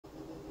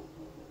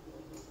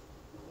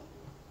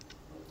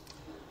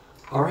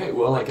Alright,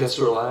 well, I guess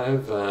we're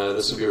live.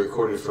 This will be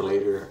recorded for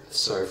later.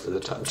 Sorry for the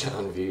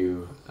top-down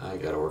view. I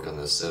gotta work on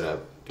this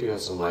setup. Do have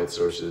some light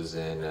sources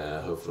and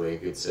hopefully a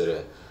good set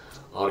of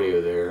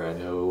audio there. I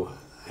know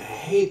I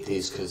hate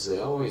these because they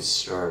always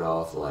start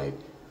off like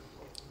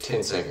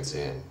 10 seconds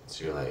in.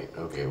 So you're like,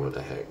 okay, what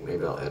the heck?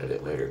 Maybe I'll edit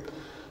it later.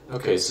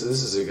 Okay, so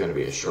this is going to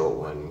be a short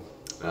one.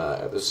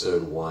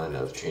 Episode 1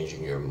 of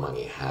Changing Your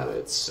Money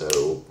Habits.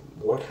 So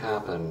what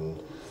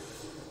happened?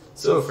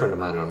 So a friend of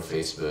mine on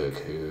Facebook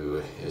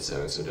who is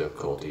having some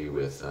difficulty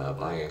with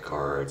buying a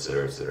car,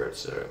 etc., etc.,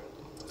 etc.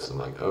 So I'm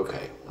like,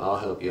 okay, I'll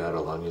help you out.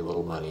 I'll loan you a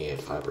little money at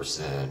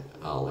 5%.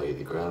 I'll lay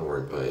the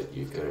groundwork, but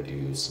you've got to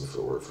do some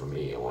footwork for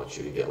me. I want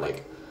you to get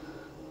like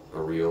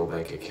a real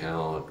bank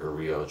account, a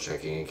real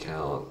checking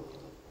account.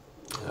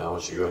 I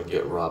want you to go ahead and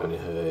get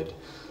Robinhood.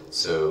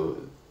 So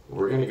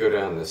we're going to go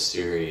down this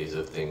series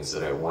of things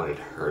that I wanted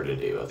her to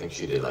do. I think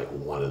she did like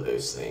one of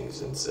those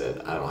things and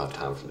said, I don't have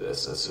time for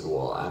this. I said,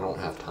 well, I don't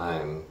have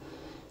time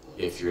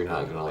if you're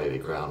not going to lay the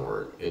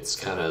groundwork. It's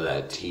kind of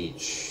that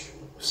teach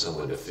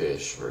someone to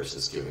fish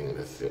versus giving them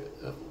a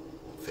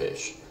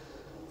fish.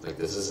 Like,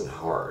 this isn't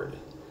hard,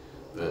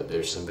 but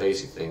there's some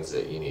basic things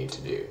that you need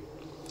to do.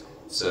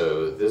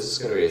 So this is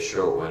going to be a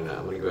short one.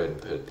 I'm going to go ahead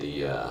and put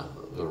the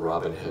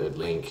Robinhood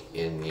link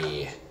in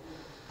the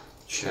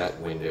chat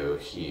window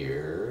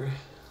here.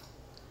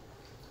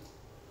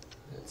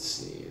 Let's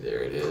see,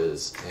 there it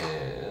is,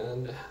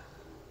 and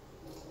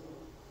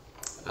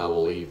I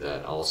will leave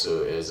that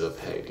also as a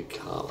pinned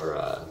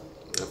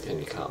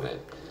comment.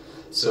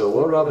 So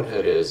what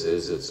Robinhood is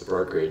it's a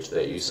brokerage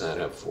that you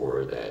sign up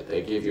for that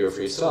they give you a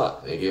free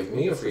stock. They give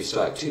me a free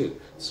stock too.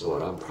 So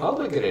what I'm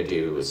probably going to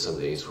do with some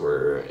of these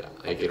where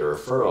I get a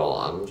referral,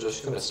 I'm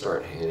just going to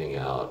start handing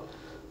out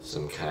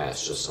some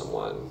cash to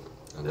someone,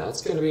 and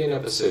that's going to be in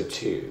episode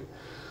 2.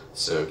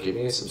 So give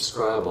me a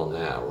subscribe on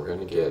that. We're going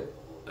to get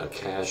a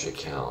cash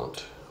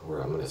account where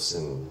I'm going to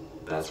send,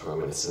 that's where I'm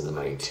going to send the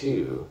money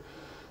to.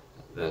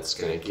 That's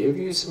going to give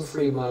you some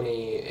free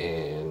money,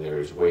 and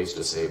there's ways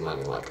to save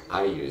money. Like,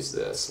 I use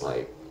this.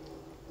 Like,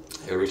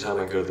 every time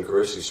I go to the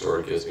grocery store,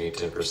 it gives me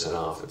 10%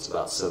 off. It's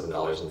about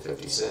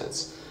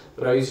 $7.50.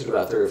 But I use it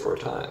about 3 or 4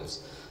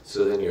 times.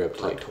 So then you're up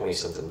to like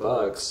 20-something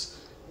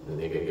bucks, and then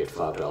you're going to get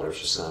 $5 for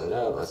signing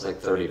up. That's like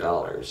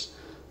 $30.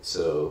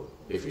 So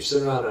if you're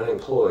sitting around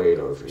unemployed,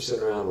 or if you're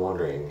sitting around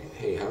wondering,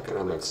 hey, how can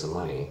I make some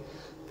money?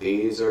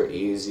 These are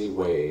easy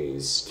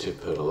ways to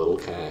put a little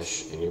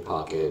cash in your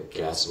pocket,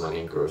 gas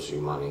money, grocery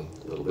money,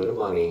 a little bit of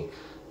money,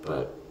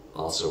 but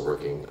also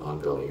working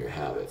on building your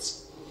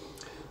habits.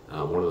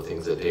 One of the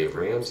things that Dave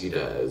Ramsey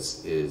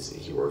does is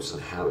he works on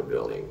habit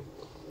building.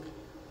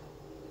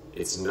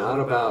 It's not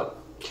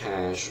about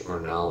cash or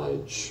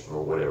knowledge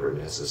or whatever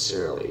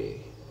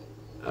necessarily.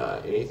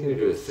 Anything to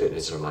do with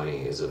fitness or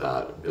money is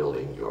about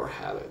building your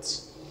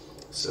habits.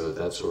 So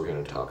that's what we're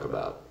going to talk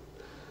about.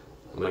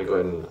 I'm going to go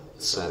ahead and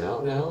sign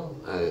out now.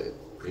 I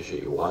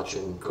appreciate you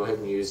watching. Go ahead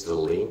and use the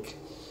link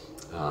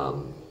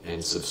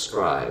and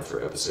subscribe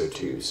for episode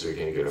 2. So you're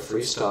going to get a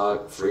free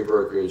stock, free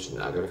brokerage,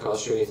 not going to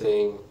cost you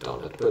anything.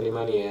 Don't have to put any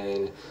money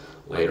in.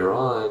 Later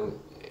on,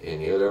 in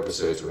the other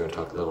episodes, we're going to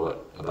talk a little bit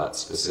about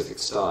specific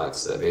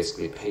stocks that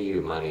basically pay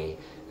you money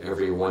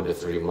every 1 to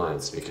 3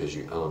 months because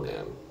you own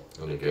them.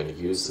 And they're going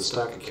to use the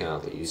stock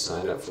account that you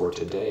signed up for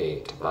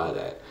today to buy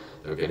that.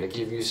 They're going to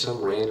give you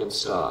some random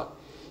stock.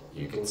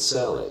 You can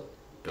sell it.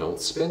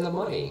 Don't spend the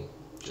money.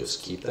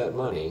 Just keep that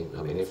money.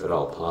 I mean, if at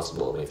all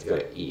possible. I mean, if you got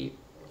to eat,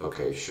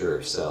 okay,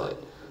 sure, sell it.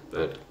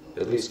 But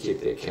at least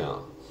keep the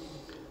account.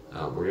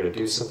 We're going to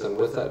do something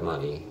with that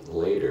money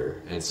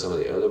later, and some of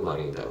the other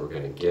money that we're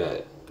going to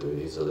get through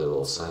these other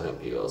little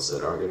sign-up deals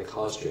that aren't going to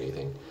cost you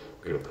anything.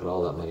 We're going to put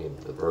all that money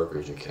into the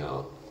brokerage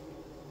account,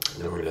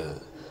 and then we're going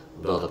to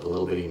build up a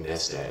little bitty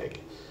nest egg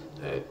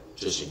that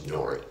just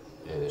ignore it,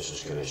 and it's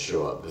just going to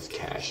show up with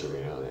cash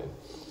every now and then.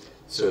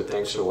 So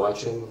thanks for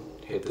watching.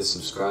 Hit the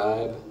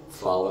subscribe,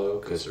 follow,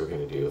 because we're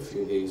going to do a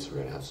few of these. We're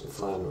going to have some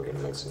fun. We're going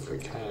to make some free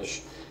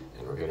cash,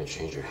 and we're going to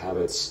change your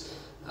habits.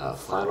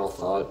 Final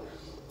thought,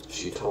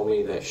 she told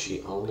me that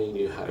she only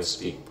knew how to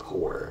speak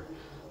poor,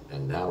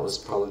 and that was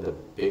probably the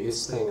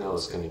biggest thing I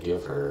was going to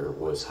give her,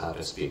 was how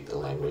to speak the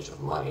language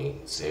of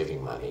money,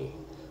 saving money,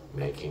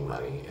 making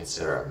money,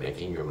 etc.,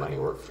 making your money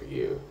work for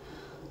you.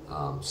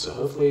 So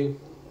hopefully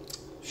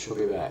she'll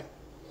be back.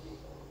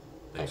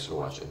 Thanks for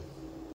watching.